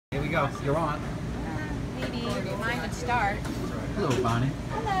you go. You're on. Maybe mine would start. Hello, Bonnie.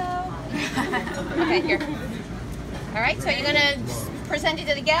 Hello. Okay, here. All right, so you're gonna present it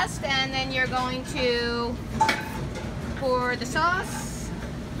to the guest, and then you're going to pour the sauce.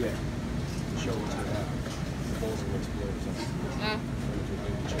 Yeah. Show what's gonna happen. The bowls will explode or something.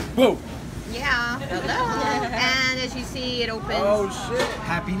 Whoa! Yeah. Hello. And as you see, it opens. Oh shit!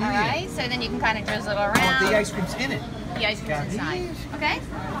 Happy New Year. All right, so then you can kind of drizzle it around. Oh, the ice cream's in it. The ice cream's inside. Okay.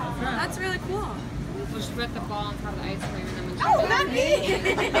 That's really cool. We'll just put the ball on top of the ice cream and then we'll Oh, not me.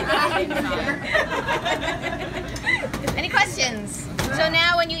 Any questions? So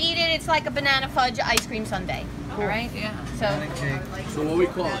now when you eat it, it's like a banana fudge ice cream sundae. All right? Yeah. So, So what we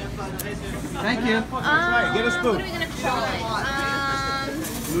call it? Thank you. Get a spoon. what are we going to call it?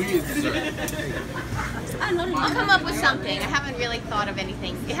 New Year's dessert. I'll come up with something. I haven't really thought of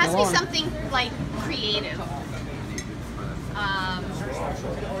anything. It has to be something like creative.